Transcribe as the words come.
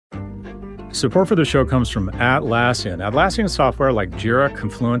Support for the show comes from Atlassian. Atlassian software like Jira,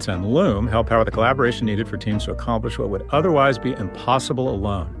 Confluence, and Loom help power the collaboration needed for teams to accomplish what would otherwise be impossible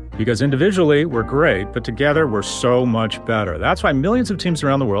alone. Because individually, we're great, but together, we're so much better. That's why millions of teams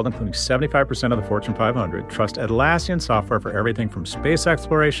around the world, including 75% of the Fortune 500, trust Atlassian software for everything from space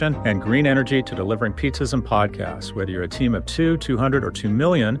exploration and green energy to delivering pizzas and podcasts. Whether you're a team of 2, 200, or 2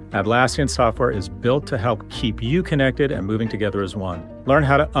 million, Atlassian software is built to help keep you connected and moving together as one. Learn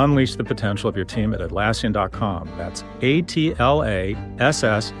how to unleash the potential of your team at Atlassian.com. That's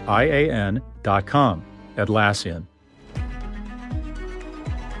Atlassian.com. Atlassian.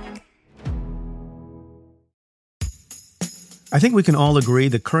 I think we can all agree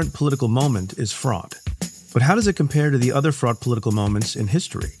the current political moment is fraught. But how does it compare to the other fraught political moments in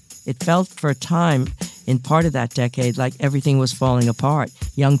history? It felt for a time, in part of that decade, like everything was falling apart.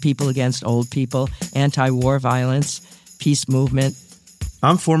 Young people against old people, anti-war violence, peace movement.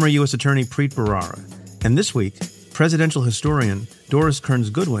 I'm former U.S. Attorney Preet Bharara, and this week, presidential historian Doris Kearns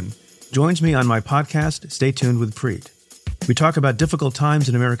Goodwin joins me on my podcast, Stay Tuned with Preet. We talk about difficult times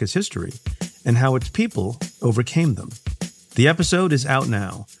in America's history and how its people overcame them. The episode is out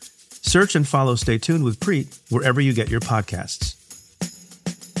now. Search and follow Stay Tuned with Preet wherever you get your podcasts.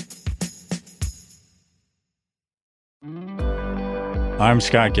 I'm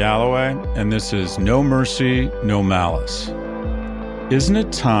Scott Galloway, and this is No Mercy, No Malice. Isn't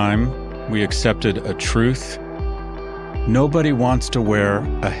it time we accepted a truth? Nobody wants to wear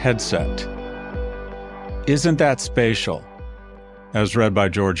a headset. Isn't that spatial? As read by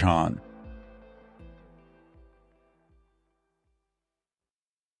George Hahn.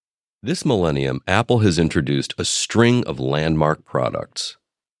 This millennium, Apple has introduced a string of landmark products.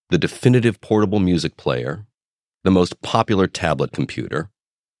 The definitive portable music player, the most popular tablet computer,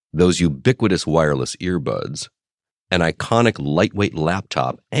 those ubiquitous wireless earbuds, an iconic lightweight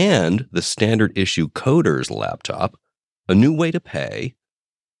laptop, and the standard issue Coder's laptop, a new way to pay,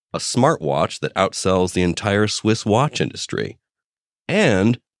 a smartwatch that outsells the entire Swiss watch industry,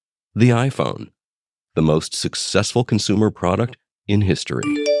 and the iPhone, the most successful consumer product in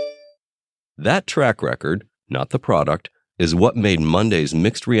history. That track record, not the product, is what made Monday's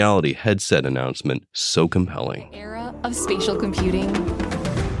mixed reality headset announcement so compelling. The era of spatial computing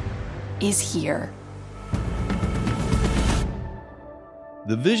is here.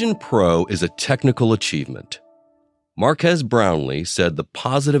 The Vision Pro is a technical achievement. Marques Brownlee said the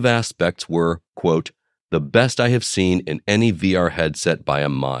positive aspects were, quote, the best I have seen in any VR headset by a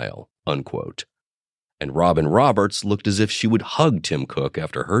mile, unquote. And Robin Roberts looked as if she would hug Tim Cook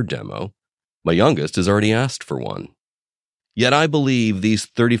after her demo. My youngest has already asked for one. Yet I believe these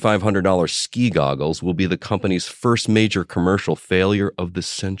 $3,500 ski goggles will be the company's first major commercial failure of the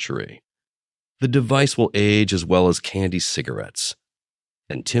century. The device will age as well as candy cigarettes.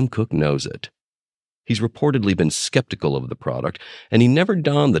 And Tim Cook knows it. He's reportedly been skeptical of the product, and he never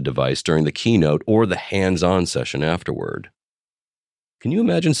donned the device during the keynote or the hands-on session afterward. Can you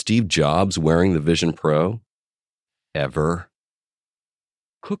imagine Steve Jobs wearing the Vision Pro? Ever?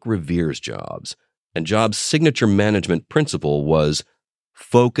 Cook reveres Jobs, and Jobs' signature management principle was,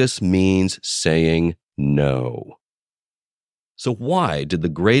 focus means saying no. So why did the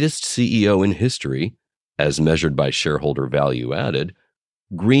greatest CEO in history, as measured by shareholder value added,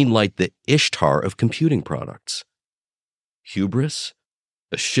 greenlight the Ishtar of computing products? Hubris,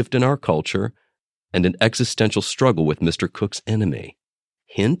 a shift in our culture, and an existential struggle with Mr. Cook's enemy.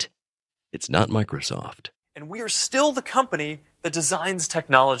 Hint, it's not Microsoft. And we are still the company that designs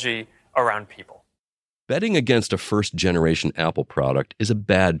technology around people. Betting against a first-generation Apple product is a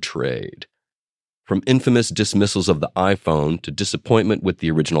bad trade. From infamous dismissals of the iPhone to disappointment with the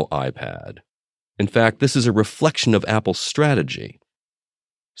original iPad. In fact, this is a reflection of Apple's strategy.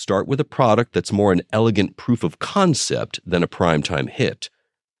 Start with a product that's more an elegant proof of concept than a primetime hit.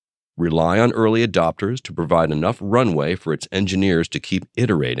 Rely on early adopters to provide enough runway for its engineers to keep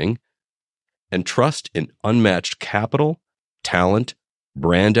iterating, and trust in unmatched capital, talent,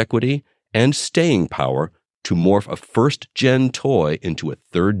 brand equity, and staying power to morph a first-gen toy into a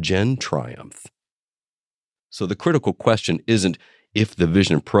third-gen triumph. So the critical question isn't if the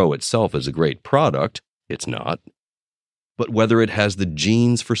Vision Pro itself is a great product, it's not, but whether it has the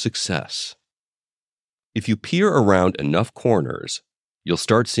genes for success. If you peer around enough corners, you'll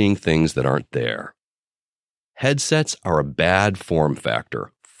start seeing things that aren't there. Headsets are a bad form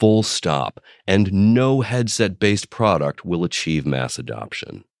factor, full stop, and no headset-based product will achieve mass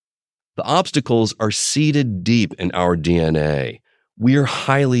adoption. The obstacles are seated deep in our DNA. We are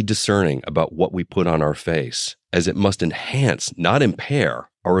highly discerning about what we put on our face, as it must enhance, not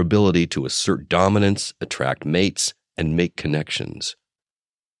impair, our ability to assert dominance, attract mates, and make connections.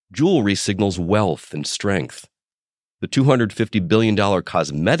 Jewelry signals wealth and strength. The $250 billion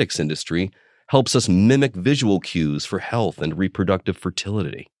cosmetics industry helps us mimic visual cues for health and reproductive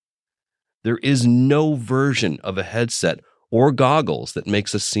fertility. There is no version of a headset or goggles that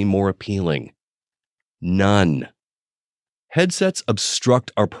makes us seem more appealing. None. Headsets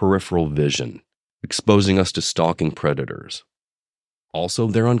obstruct our peripheral vision, exposing us to stalking predators. Also,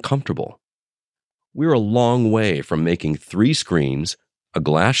 they're uncomfortable. We're a long way from making 3 screens, a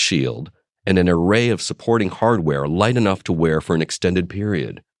glass shield, and an array of supporting hardware light enough to wear for an extended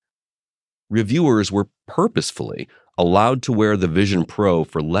period. Reviewers were purposefully allowed to wear the Vision Pro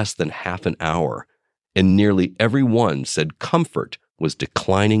for less than half an hour, and nearly everyone said comfort was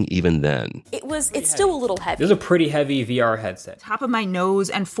declining even then. It's still a little heavy. This is a pretty heavy VR headset. Top of my nose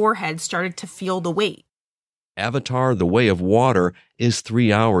and forehead started to feel the weight. Avatar: The Way of Water is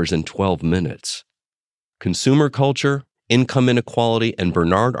 3 hours and 12 minutes. Consumer culture, income inequality, and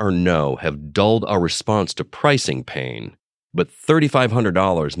Bernard Arnault have dulled our response to pricing pain, but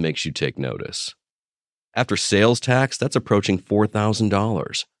 $3,500 makes you take notice. After sales tax, that's approaching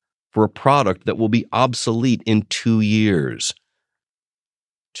 $4,000 for a product that will be obsolete in 2 years.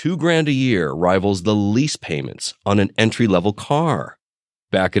 $2,000 a year rivals the lease payments on an entry-level car.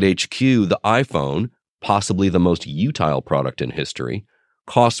 Back at HQ, the iPhone, possibly the most utile product in history,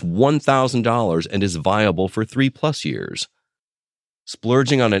 costs $1,000 and is viable for 3+ years.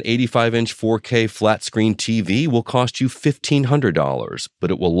 Splurging on an 85-inch 4K flat-screen TV will cost you $1,500,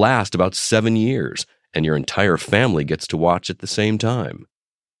 but it will last about 7 years, and your entire family gets to watch at the same time.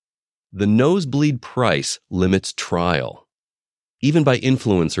 The nosebleed price limits trial, even by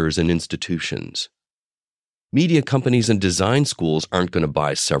influencers and institutions. Media companies and design schools aren't going to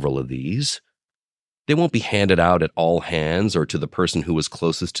buy several of these. They won't be handed out at all hands or to the person who was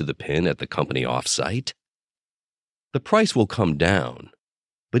closest to the pin at the company offsite. The price will come down,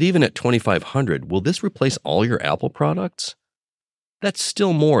 but even at $2,500, will this replace all your Apple products? That's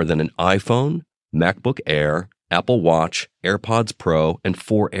still more than an iPhone, MacBook Air, Apple Watch, AirPods Pro, and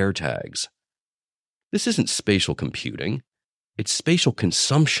 4 AirTags. This isn't spatial computing. It's spatial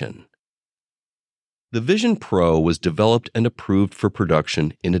consumption. The Vision Pro was developed and approved for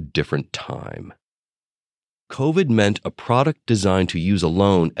production in a different time. COVID meant a product designed to use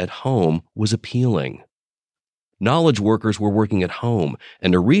alone at home was appealing. Knowledge workers were working at home,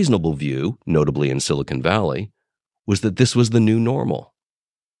 and a reasonable view, notably in Silicon Valley, was that this was the new normal.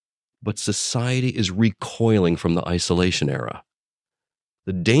 But society is recoiling from the isolation era.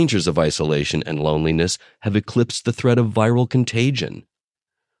 The dangers of isolation and loneliness have eclipsed the threat of viral contagion.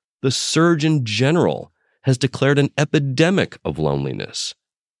 The Surgeon General has declared an epidemic of loneliness.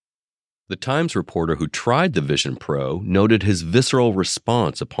 The Times reporter who tried the Vision Pro noted his visceral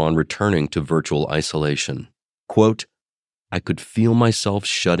response upon returning to virtual isolation. Quote, "I could feel myself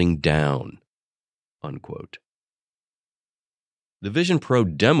shutting down." Unquote. The Vision Pro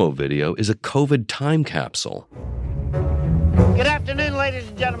demo video is a COVID time capsule. Good afternoon, ladies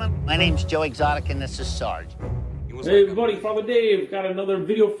and gentlemen. My name's Joe Exotic, and this is Sarge. Hey, everybody, Father Dave got another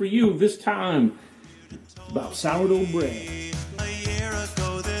video for you. This time about sourdough bread. A year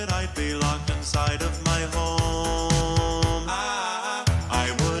ago that I'd be locked inside of my home.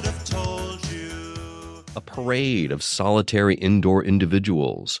 I would have told you. A parade of solitary indoor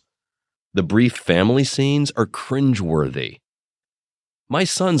individuals. The brief family scenes are cringeworthy. My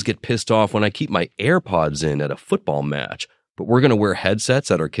sons get pissed off when I keep my AirPods in at a football match, but we're going to wear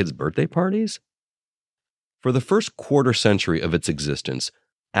headsets at our kids' birthday parties? For the first quarter century of its existence,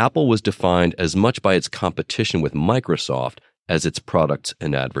 Apple was defined as much by its competition with Microsoft as its products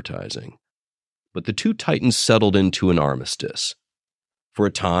and advertising. But the two titans settled into an armistice. For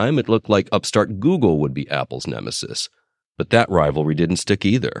a time, it looked like upstart Google would be Apple's nemesis, but that rivalry didn't stick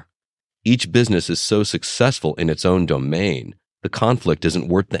either. Each business is so successful in its own domain, the conflict isn't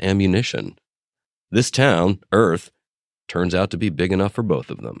worth the ammunition. This town, Earth, turns out to be big enough for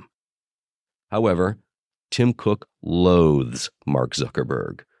both of them. However, Tim Cook loathes Mark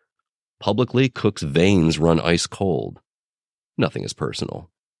Zuckerberg. Publicly, Cook's veins run ice cold. Nothing is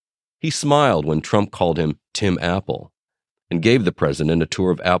personal. He smiled when Trump called him Tim Apple and gave the president a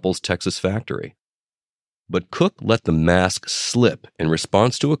tour of Apple's Texas factory. But Cook let the mask slip in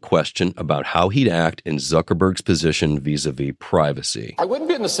response to a question about how he'd act in Zuckerberg's position vis-a-vis privacy. I wouldn't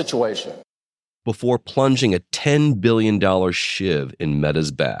be in this situation. Before plunging a $10 billion shiv in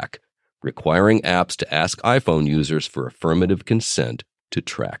Meta's back, requiring apps to ask iPhone users for affirmative consent to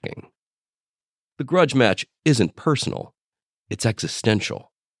tracking. The grudge match isn't personal, it's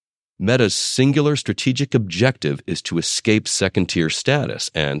existential. Meta's singular strategic objective is to escape second-tier status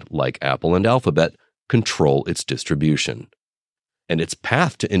and, like Apple and Alphabet, control its distribution. and its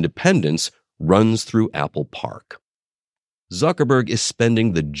path to independence runs through Apple Park. Zuckerberg is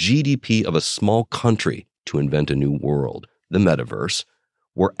spending the GDP of a small country to invent a new world, the metaverse,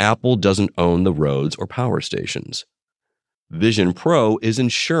 where Apple doesn't own the roads or power stations. Vision Pro is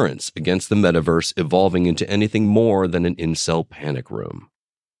insurance against the metaverse evolving into anything more than an incel panic room.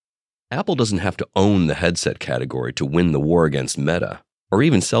 Apple doesn't have to own the headset category to win the war against Meta, or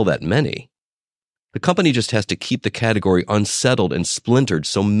even sell that many. The company just has to keep the category unsettled and splintered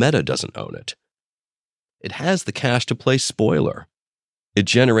so Meta doesn't own it. It has the cash to play spoiler. It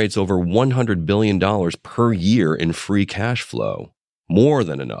generates over $100 billion per year in free cash flow, more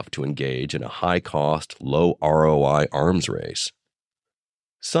than enough to engage in a high-cost, low ROI arms race.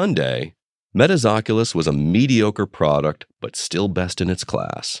 Sunday, Meta's Oculus was a mediocre product, but still best in its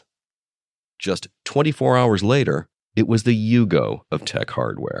class. Just 24 hours later, it was the Yugo of tech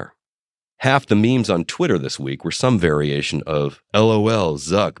hardware. Half the memes on Twitter this week were some variation of LOL,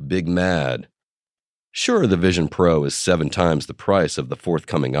 Zuck, big mad. Sure, the Vision Pro is 7 times the price of the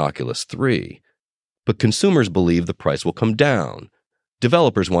forthcoming Oculus 3, but consumers believe the price will come down.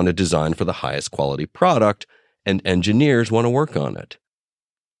 Developers want to design for the highest quality product, and engineers want to work on it.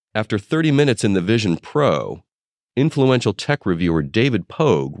 After 30 minutes in the Vision Pro, influential tech reviewer David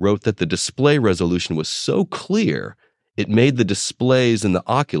Pogue wrote that the display resolution was so clear it made the displays in the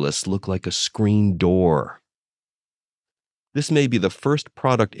Oculus look like a screen door. This may be the first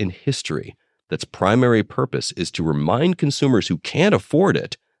product in history that's primary purpose is to remind consumers who can't afford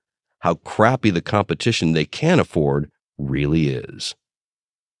it how crappy the competition they can afford really is.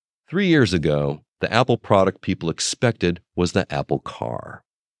 3 years ago, the Apple product people expected was the Apple Car.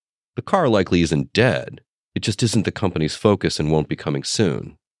 The car likely isn't dead. It just isn't the company's focus and won't be coming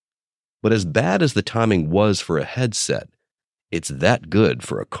soon. But as bad as the timing was for a headset, it's that good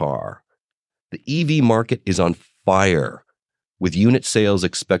for a car. The EV market is on fire, with unit sales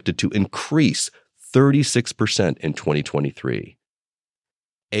expected to increase 36% in 2023.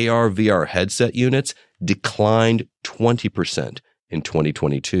 AR/VR headset units declined 20% in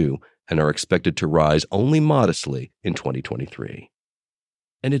 2022 and are expected to rise only modestly in 2023.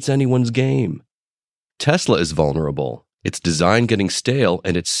 And it's anyone's game. Tesla is vulnerable, its design getting stale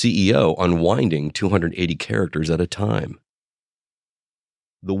and its CEO unwinding 280 characters at a time.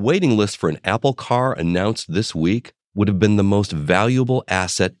 The waiting list for an Apple Car announced this week would have been the most valuable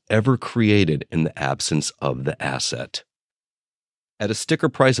asset ever created in the absence of the asset. At a sticker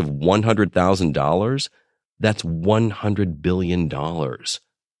price of $100,000, that's $100 billion.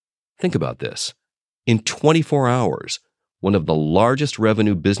 Think about this. In 24 hours, one of the largest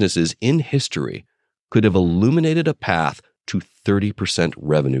revenue businesses in history could have illuminated a path to 30%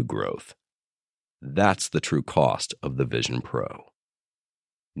 revenue growth. That's the true cost of the Vision Pro.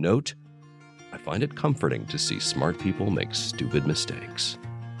 Note, I find it comforting to see smart people make stupid mistakes.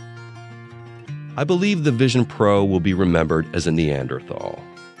 I believe the Vision Pro will be remembered as a Neanderthal,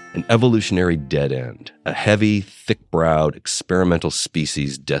 an evolutionary dead end, a heavy, thick-browed, experimental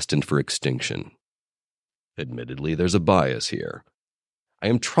species destined for extinction. Admittedly, there's a bias here. I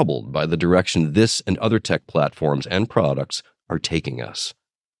am troubled by the direction this and other tech platforms and products are taking us.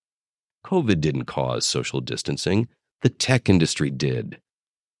 COVID didn't cause social distancing. The tech industry did.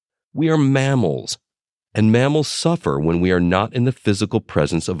 We are mammals, and mammals suffer when we are not in the physical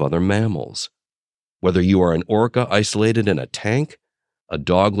presence of other mammals. Whether you are an orca isolated in a tank, a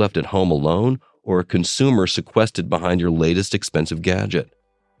dog left at home alone, or a consumer sequestered behind your latest expensive gadget.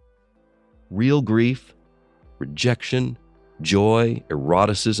 Real grief, rejection, joy,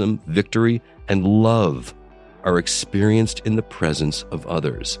 eroticism, victory, and love are experienced in the presence of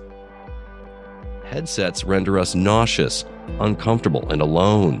others. Headsets render us nauseous, uncomfortable, and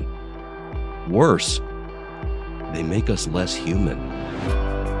alone. Worse, they make us less human.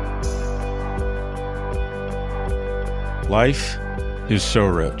 Life is so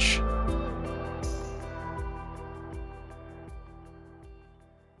rich.